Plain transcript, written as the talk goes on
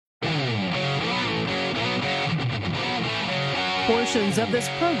Portions of this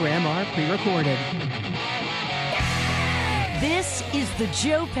program are pre-recorded. This is the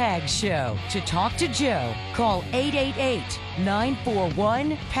Joe Pags Show. To talk to Joe, call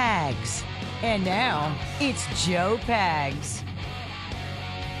 888-941-PAGS. And now, it's Joe Pags.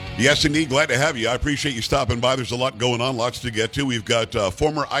 Yes, indeed. Glad to have you. I appreciate you stopping by. There's a lot going on, lots to get to. We've got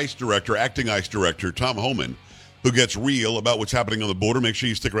former ICE director, acting ICE director, Tom Homan, who gets real about what's happening on the border. Make sure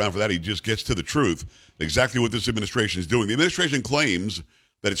you stick around for that. He just gets to the truth, exactly what this administration is doing. The administration claims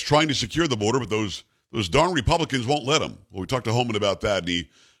that it's trying to secure the border, but those darn Republicans won't let them. Well, we talked to Homan about that, and he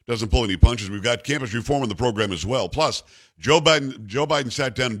doesn't pull any punches. We've got campus reform in the program as well. Plus, Joe Biden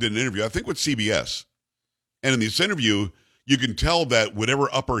sat down and did an interview, I think with CBS. And in this interview, you can tell that whatever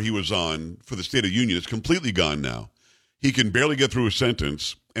upper he was on for the State of the Union is completely gone now. He can barely get through a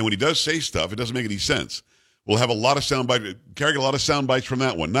sentence, and when he does say stuff, it doesn't make any sense. We'll have a lot of sound bites, carrying a lot of sound bites from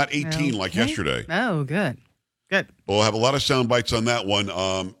that one. Not 18 like yesterday. Oh, good. Good. We'll have a lot of sound bites on that one.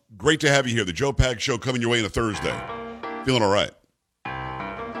 Great to have you here. The Joe Pags Show coming your way on a Thursday. Feeling all right?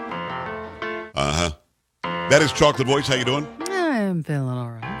 Uh-huh. That is Chocolate Voice. How you doing? I'm feeling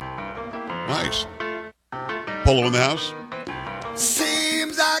all right. Nice. Polo in the house?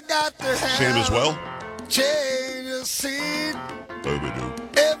 Seems I got to have Sam as well? change of scene. Boo-ba-doo.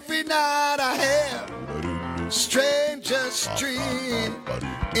 Every night I have strangest dream.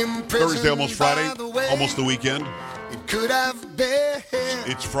 Thursday, almost Friday, almost the weekend. It could have been.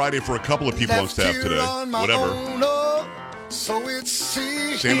 It's Friday for a couple of people on staff today. Whatever. So it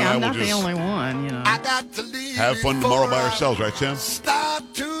seems Sam and I I'm will not the just only one, you know. I got to leave have fun tomorrow by before I ourselves, right, Sam?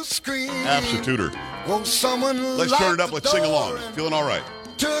 Start to scream. Absoluter. Won't someone Let's lock turn it up. the Let's sing door along. and Feeling all right.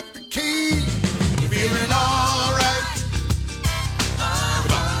 Took the key. Feeling all right.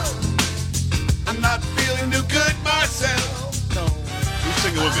 I'm not feeling too good myself. Who's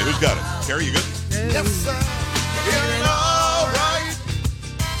singing with me? Who's got it? Carrie, you good? Yes, sir. Feeling all right.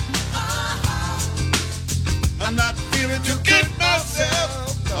 I'm not feeling too good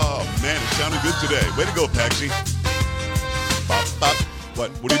myself. Oh, man, it sounded good today. Way to go, Paxi. Bop, bop.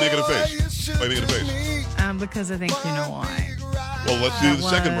 What are you making a face? Why are you making a face? Because I think you know why. Well, let's do the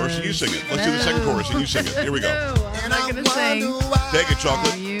second verse and you sing it. Let's do the second chorus and you sing it. Here we go. No, I'm not going to sing. Take it,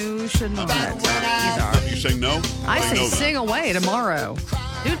 Chocolate. You shouldn't have that either. You sing no? I say no, sing away tomorrow.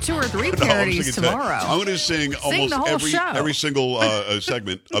 Do 2 or 3 No, I'm parodies singing tomorrow. I'm going to sing almost the whole every show. single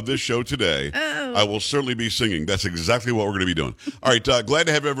segment of this show today. Oh. I will certainly be singing. That's exactly what we're going to be doing. All right, glad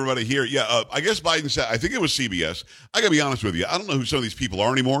to have everybody here. Yeah, I guess Biden said, I think it was CBS. I got to be honest with you. I don't know who some of these people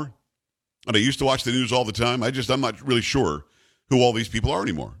are anymore. And I used to watch the news all the time. I'm not really sure who all these people are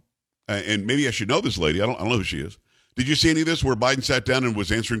anymore. And maybe I should know this lady. I don't know who she is. Did you see any of this where Biden sat down and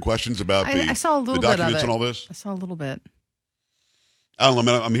was answering questions about I saw a little the bit of documents it. and all this? I saw a little bit. I don't know,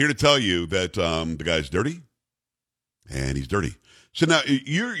 man. I'm here to tell you that the guy's dirty, and he's dirty. So now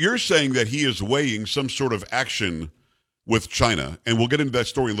you're saying that he is weighing some sort of action with China, and we'll get into that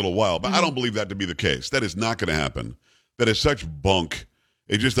story in a little while, but I don't believe that to be the case. That is not going to happen. That is such bunk.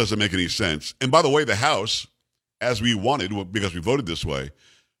 It just doesn't make any sense. And by the way, the House, as we wanted, because we voted this way,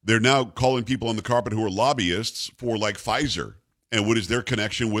 they're now calling people on the carpet who are lobbyists for like Pfizer. And what is their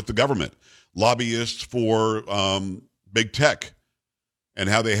connection with the government? Lobbyists for big tech and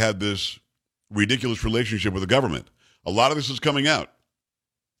how they had this ridiculous relationship with the government. A lot of this is coming out.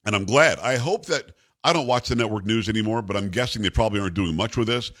 And I'm glad. I hope that I don't watch the network news anymore, but I'm guessing they probably aren't doing much with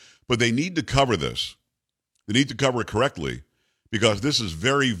this. But they need to cover this. They need to cover it correctly because this is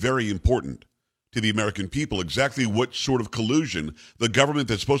very, very important to the American people, exactly what sort of collusion the government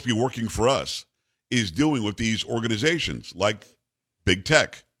that's supposed to be working for us is doing with these organizations like big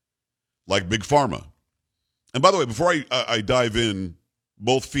tech, like big pharma. And by the way, before I dive in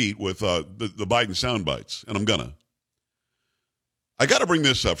both feet with the Biden sound bites, and I'm gonna, I got to bring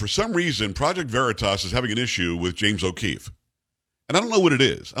this up. For some reason, Project Veritas is having an issue with James O'Keefe. And I don't know what it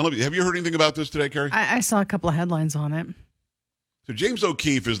is. I don't know, have you heard anything about this today, Carrie? I saw a couple of headlines on it. So James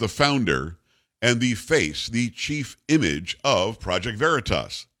O'Keefe is the founder and the face, the chief image of Project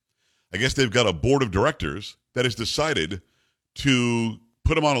Veritas. I guess they've got a board of directors that has decided to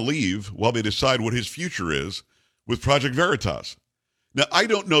put him on a leave while they decide what his future is with Project Veritas. Now, I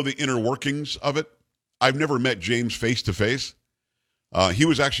don't know the inner workings of it. I've never met James face to face. He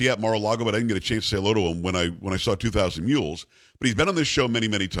was actually at Mar-a-Lago, but I didn't get a chance to say hello to him when I saw 2,000 Mules. But he's been on this show many,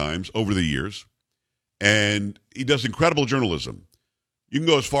 many times over the years, and he does incredible journalism. You can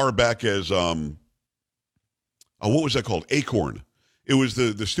go as far back as, what was that called? Acorn. It was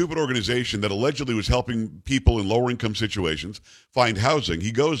the stupid organization that allegedly was helping people in lower-income situations find housing.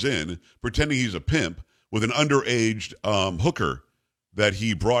 He goes in, pretending he's a pimp, with an underage hooker that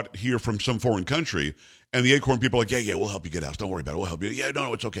he brought here from some foreign country. And the Acorn people are like, yeah, we'll help you get out. Don't worry about it. We'll help you. Yeah,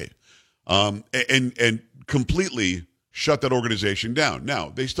 no, it's okay. And completely shut that organization down. Now,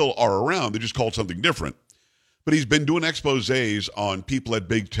 they still are around. They just called something different. But he's been doing exposés on people at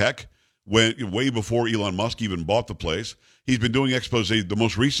big tech way before Elon Musk even bought the place. He's been doing exposés. The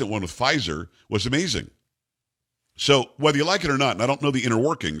most recent one with Pfizer was amazing. So whether you like it or not, and I don't know the inner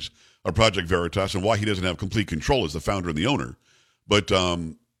workings of Project Veritas and why he doesn't have complete control as the founder and the owner, but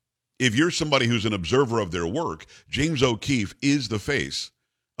if you're somebody who's an observer of their work, James O'Keefe is the face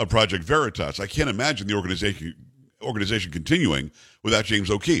of Project Veritas. I can't imagine the organization continuing without James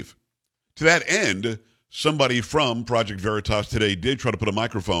O'Keefe. To that end, somebody from Project Veritas today did try to put a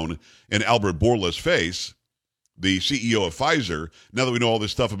microphone in Albert Bourla's face, the CEO of Pfizer. Now that we know all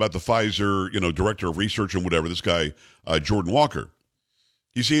this stuff about the Pfizer, director of research and whatever, this guy, Jordan Walker.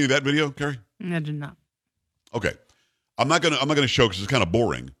 You see any of that video, Carrie? I did not. Okay. I'm not gonna show because it's kind of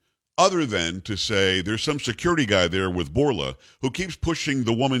boring. Other than to say there's some security guy there with Bourla who keeps pushing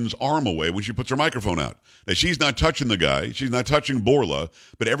the woman's arm away when she puts her microphone out. Now, she's not touching the guy. She's not touching Bourla,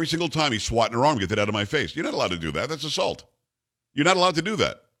 but every single time he's swatting her arm, get that out of my face. You're not allowed to do that. That's assault. You're not allowed to do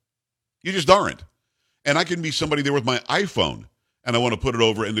that. You just aren't. And I can be somebody there with my iPhone, and I want to put it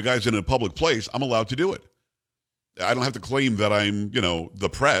over, and the guy's in a public place. I'm allowed to do it. I don't have to claim that I'm, the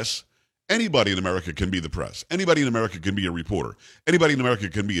press. Anybody in America can be the press. Anybody in America can be a reporter. Anybody in America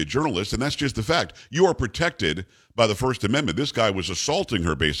can be a journalist, and that's just the fact. You are protected by the First Amendment. This guy was assaulting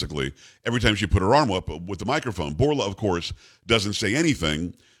her, basically, every time she put her arm up with the microphone. Bourla, of course, doesn't say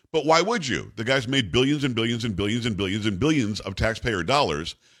anything, but why would you? The guy's made billions and billions and billions and billions and billions of taxpayer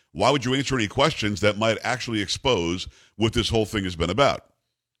dollars. Why would you answer any questions that might actually expose what this whole thing has been about?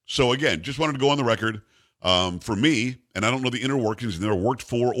 So, again, just wanted to go on the record. For me, and I don't know the inner workings, never worked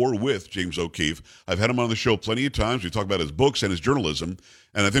for or with James O'Keefe. I've had him on the show plenty of times. We talk about his books and his journalism,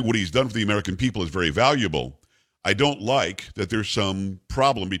 and I think what he's done for the American people is very valuable. I don't like that there's some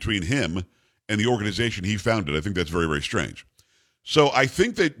problem between him and the organization he founded. I think that's very, very strange. So I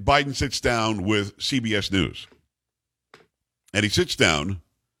think that Biden sits down with CBS News, and he sits down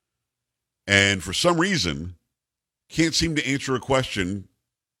and for some reason can't seem to answer a question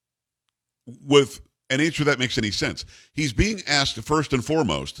with an answer that makes any sense. He's being asked first and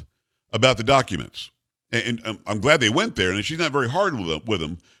foremost about the documents. And I'm glad they went there, and she's not very hard with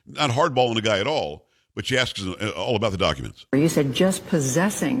him, not hardballing the guy at all, but she asks all about the documents. You said just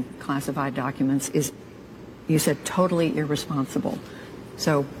possessing classified documents is, you said, totally irresponsible.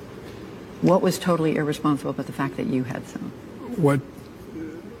 So what was totally irresponsible about the fact that you had some? What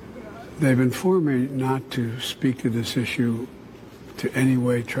they've informed me not to speak to this issue to any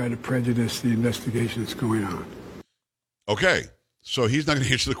way try to prejudice the investigation that's going on. Okay, so he's not going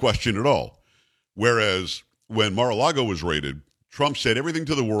to answer the question at all. Whereas when Mar-a-Lago was raided, Trump said everything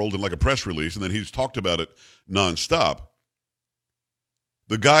to the world in like a press release, and then he's talked about it nonstop.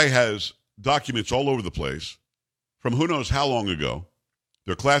 The guy has documents all over the place from who knows how long ago.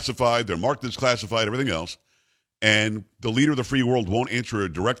 They're classified, they're marked as classified, everything else, and the leader of the free world won't answer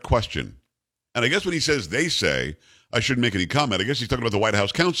a direct question. And I guess when he says they say, I shouldn't make any comment. I guess he's talking about the White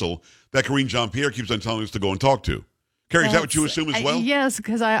House counsel that Karine Jean-Pierre keeps on telling us to go and talk to. Carrie, is that what you assume as well? Yes,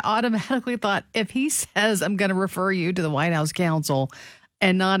 because I automatically thought if he says I'm going to refer you to the White House counsel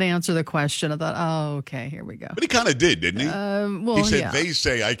and not answer the question, I thought, oh, okay, here we go. But he kind of did, didn't he? He said, they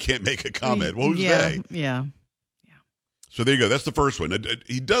say I can't make a comment. Well, who's they? Yeah. So there you go. That's the first one.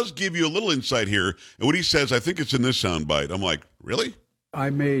 He does give you a little insight here. And what he says, I think it's in this soundbite. I'm like, really? I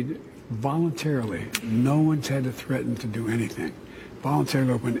made voluntarily, no one's had to threaten to do anything.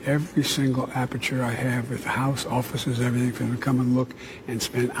 Voluntarily open every single aperture I have with the house, offices, everything for them to come and look and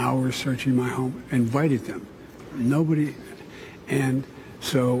spend hours searching my home. Invited them. Nobody. And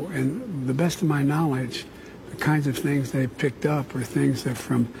so, and the best of my knowledge, the kinds of things they picked up are things that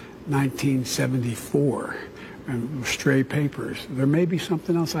from 1974, and stray papers. There may be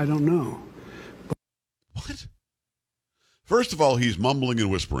something else I don't know. What? First of all, he's mumbling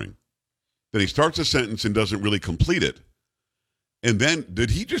and whispering. Then he starts a sentence and doesn't really complete it. And then,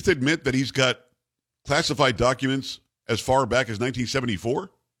 did he just admit that he's got classified documents as far back as 1974?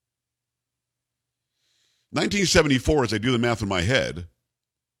 1974, as I do the math in my head,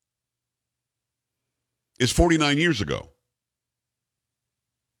 is 49 years ago.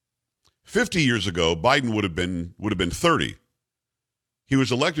 50 years ago, Biden would have been 30. He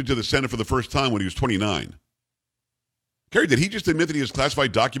was elected to the Senate for the first time when he was 29. Carrie, did he just admit that he has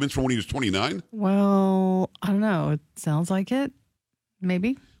classified documents from when he was 29? Well, I don't know. It sounds like it.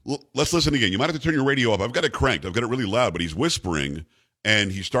 Maybe. Well, let's listen again. You might have to turn your radio up. I've got it cranked. I've got it really loud, but he's whispering,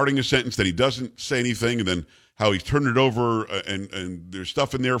 and he's starting a sentence, then he doesn't say anything, and then how he's turned it over, and there's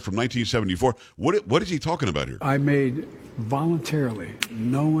stuff in there from 1974. What is he talking about here? I made voluntarily.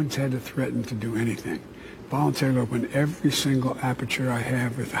 No one's had to threaten to do anything. Voluntarily open every single aperture I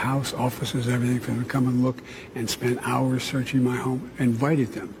have with the house, offices, everything for them to come and look and spend hours searching my home.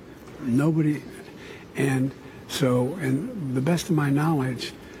 Invited them. Nobody, and so, and the best of my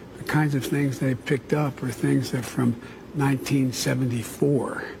knowledge, the kinds of things they picked up are things that from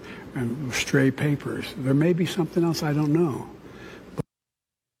 1974, and stray papers. There may be something else I don't know.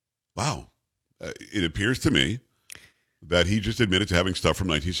 Wow. It appears to me that he just admitted to having stuff from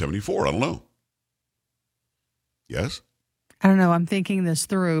 1974. I don't know. Yes? I don't know. I'm thinking this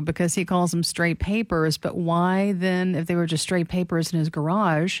through because he calls them straight papers, but why then, if they were just straight papers in his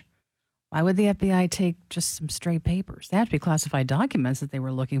garage, why would the FBI take just some straight papers? They have to be classified documents that they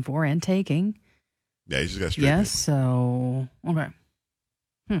were looking for and taking. Yeah, he's just got straight Yes, papers. so, okay.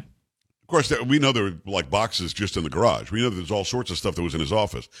 Of course, we know there were like boxes just in the garage. We know there's all sorts of stuff that was in his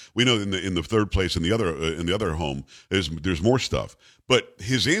office. We know in the third place in the other home there's more stuff. But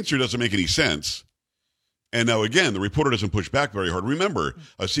his answer doesn't make any sense. And now again, the reporter doesn't push back very hard. Remember,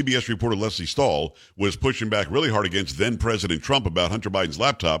 a CBS reporter, Leslie Stahl, was pushing back really hard against then President Trump about Hunter Biden's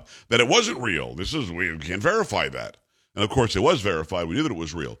laptop, that it wasn't real. We can't verify that. And of course, it was verified. We knew that it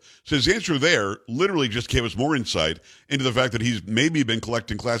was real. So his answer there literally just gave us more insight into the fact that he's maybe been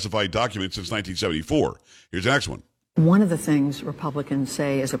collecting classified documents since 1974. Here's the next one. One of the things Republicans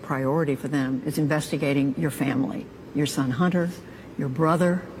say is a priority for them is investigating your family, your son Hunter, your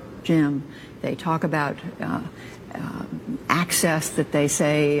brother Jim. They talk about access that they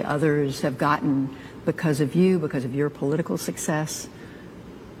say others have gotten because of you, because of your political success.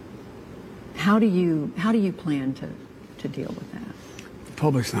 How do you plan to deal with that? The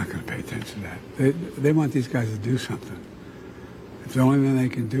public's not going to pay attention to that. They want these guys to do something. If the only thing they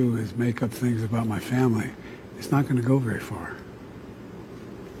can do is make up things about my family, it's not going to go very far.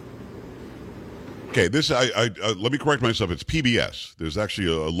 Okay, let me correct myself. It's PBS. There's actually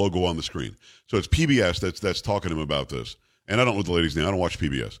a logo on the screen. So it's PBS that's talking to him about this. And I don't know the lady's name. I don't watch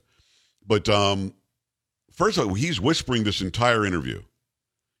PBS. But first of all, he's whispering this entire interview.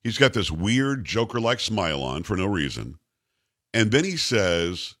 He's got this weird Joker-like smile on for no reason. And then he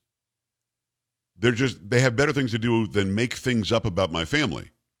says, they have better things to do than make things up about my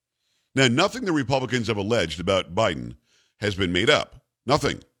family. Now, nothing the Republicans have alleged about Biden has been made up.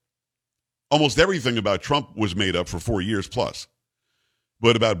 Nothing. Almost everything about Trump was made up for 4 years plus.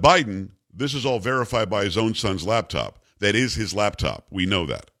 But about Biden, this is all verified by his own son's laptop. That is his laptop. We know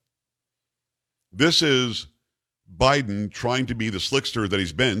that. This is Biden trying to be the slickster that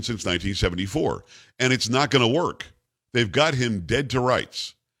he's been since 1974. And it's not going to work. They've got him dead to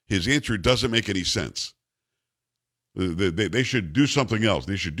rights. His answer doesn't make any sense. They should do something else.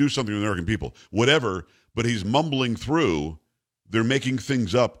 They should do something with the American people. Whatever, but he's mumbling through. They're making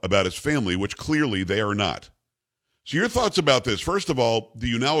things up about his family, which clearly they are not. So your thoughts about this? First of all, do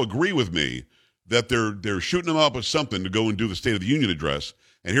you now agree with me that they're shooting him up with something to go and do the State of the Union address?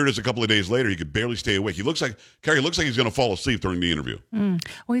 And here it is a couple of days later, he could barely stay awake. He looks like he's going to fall asleep during the interview.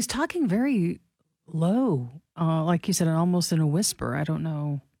 Well, he's talking very low, like you said, almost in a whisper. I don't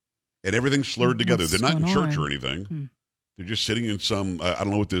know. And everything's slurred together. They're not in church or on? anything. They're just sitting in some, I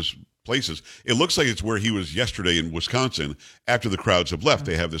don't know what this place is. It looks like it's where he was yesterday in Wisconsin after the crowds have left.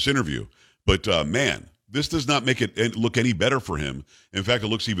 They have this interview. But man, this does not make it look any better for him. In fact, it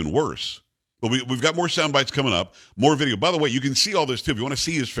looks even worse. But we've got more sound bites coming up, more video. By the way, you can see all this too. If you want to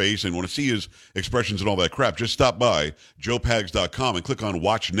see his face and want to see his expressions and all that crap, just stop by joepags.com and click on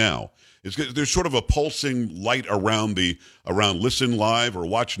Watch Now. There's sort of a pulsing light around Listen Live or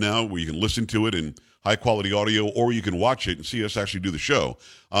Watch Now where you can listen to it in high-quality audio, or you can watch it and see us actually do the show.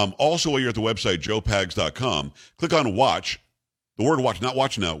 Also, while you're at the website, joepags.com, click on Watch, the word Watch, not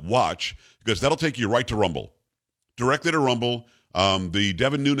Watch Now, Watch, because that'll take you right to Rumble. Directly to Rumble. The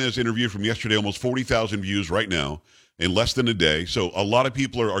Devin Nunes interview from yesterday, almost 40,000 views right now in less than a day. So a lot of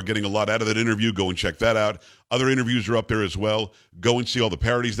people are getting a lot out of that interview. Go and check that out. Other interviews are up there as well. Go and see all the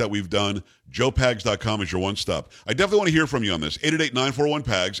parodies that we've done. JoePags.com is your one stop. I definitely want to hear from you on this.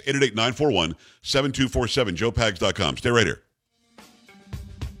 888-941-PAGS, 888-941-7247, JoePags.com. Stay right here.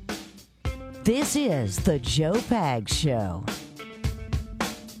 This is the Joe Pags Show.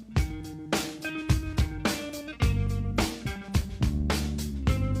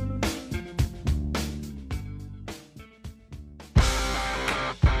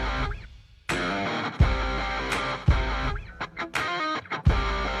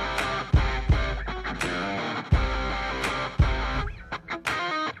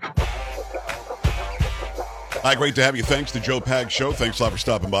 Hi, great to have you. Thanks to Joe Pags Show. Thanks a lot for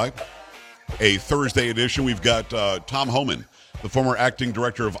stopping by. a Thursday edition. We've got Tom Homan, the former acting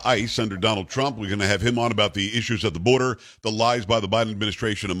director of ICE under Donald Trump. We're going to have him on about the issues at the border, the lies by the Biden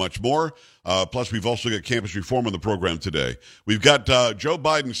administration, and much more. Plus, we've also got campus reform on the program today. We've got Joe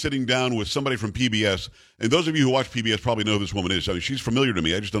Biden sitting down with somebody from PBS. And those of you who watch PBS probably know who this woman is. I mean, she's familiar to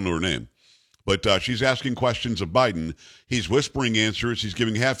me. I just don't know her name. But she's asking questions of Biden. He's whispering answers. He's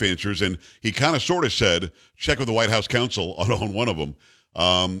giving half answers. And he kind of sort of said, check with the White House counsel on one of them.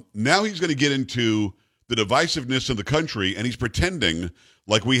 Now he's going to get into the divisiveness of the country, and he's pretending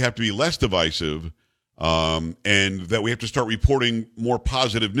like we have to be less divisive and that we have to start reporting more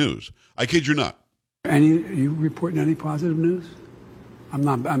positive news. I kid you not. You reporting any positive news? I'm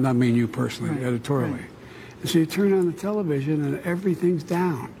not meaning you personally, right, editorially. Right. And so you turn on the television and everything's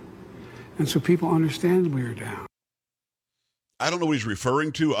down. And so people understand we are down. I don't know what he's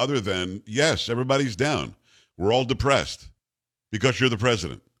referring to other than, yes, everybody's down. We're all depressed because you're the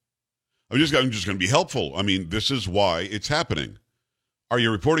president. I'm just going to be helpful. I mean, this is why it's happening. Are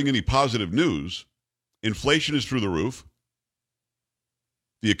you reporting any positive news? Inflation is through the roof.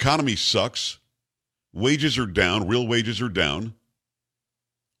 The economy sucks. Wages are down. Real wages are down.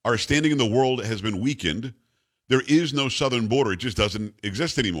 Our standing in the world has been weakened. There is no southern border. It just doesn't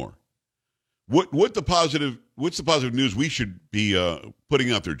exist anymore. What's the positive news we should be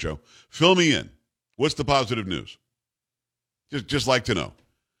putting out there, Joe? Fill me in. What's the positive news? Just like to know.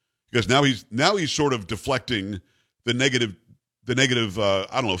 Because now he's sort of deflecting the negative I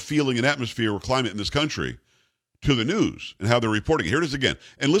don't know, feeling and atmosphere or climate in this country to the news and how they're reporting. Here it is again.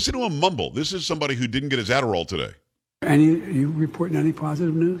 And listen to him mumble. This is somebody who didn't get his Adderall today. You reporting any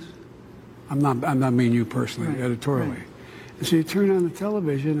positive news? I'm not meaning you personally, right, editorially. Right. And so you turn on the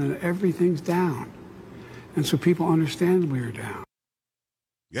television and everything's down. And so people understand we are down.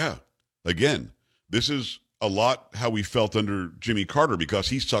 Yeah. Again, this is a lot how we felt under Jimmy Carter because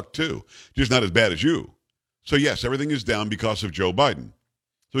he sucked too. Just not as bad as you. So yes, everything is down because of Joe Biden.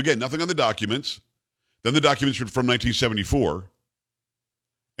 So again, nothing on the documents. Then the documents are from 1974.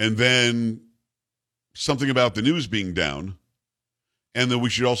 And then something about the news being down. And then we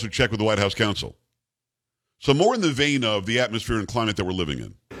should also check with the White House counsel. So more in the vein of the atmosphere and climate that we're living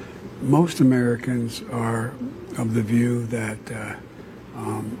in. Most Americans are of the view that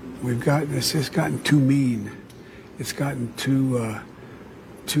it's just gotten too mean. It's gotten too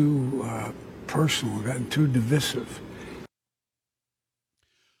personal, gotten too divisive.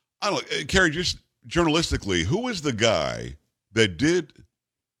 I don't know, Carrie, just journalistically, who was the guy that did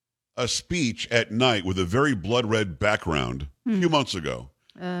a speech at night with a very blood red background a few months ago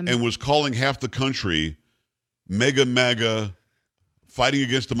and was calling half the country mega MAGA, fighting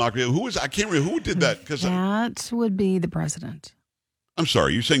against democracy? I can't remember who did that. That would be the president. I'm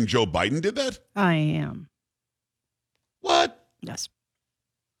sorry, you're saying Joe Biden did that? I am. What? Yes.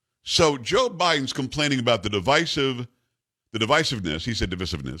 So Joe Biden's complaining about the divisiveness, he said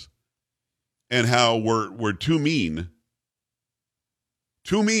divisiveness, and how we're too mean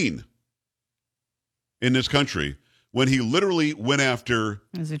in this country when he literally went after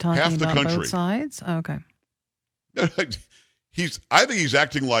Is he talking half the about country. Both sides? Okay. I think he's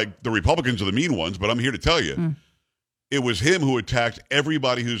acting like the Republicans are the mean ones, but I'm here to tell you, it was him who attacked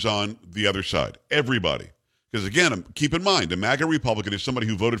everybody who's on the other side. Everybody. Because again, keep in mind, a MAGA Republican is somebody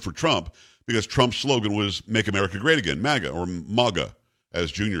who voted for Trump because Trump's slogan was "Make America Great Again," MAGA or MAGA, as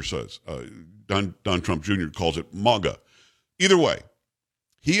Junior says. Don Trump Jr. calls it MAGA. Either way,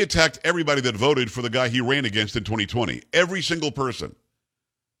 he attacked everybody that voted for the guy he ran against in 2020. Every single person.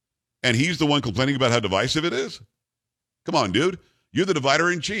 And he's the one complaining about how divisive it is? Come on, dude. You're the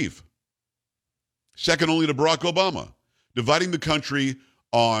divider in chief. Second only to Barack Obama. Dividing the country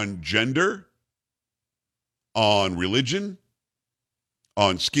on gender, on religion,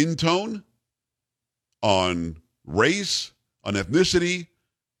 on skin tone, on race, on ethnicity,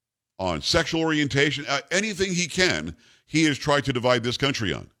 on sexual orientation, anything he can, he has tried to divide this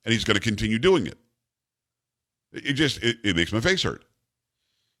country on, and he's going to continue doing it. It makes my face hurt.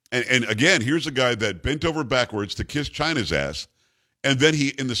 And again, here's a guy that bent over backwards to kiss China's ass, and then he,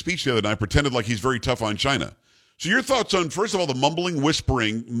 in the speech the other night, pretended like he's very tough on China. So your thoughts on, first of all, the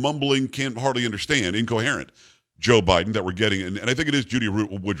mumbling, can't hardly understand, incoherent Joe Biden that we're getting, and I think it is Judy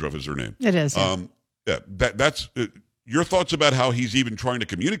Woodruff is her name. It is. Yeah. That's your thoughts about how he's even trying to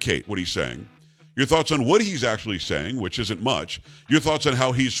communicate what he's saying. Your thoughts on what he's actually saying, which isn't much. Your thoughts on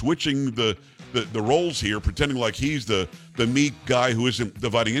how he's switching the roles here, pretending like he's the meek guy who isn't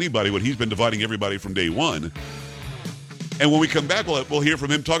dividing anybody when he's been dividing everybody from day one. And when we come back, we'll hear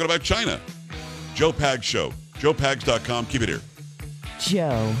from him talking about China. Joe Pags Show. JoePags.com. Keep it here.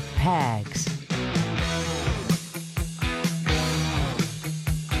 Joe Pags.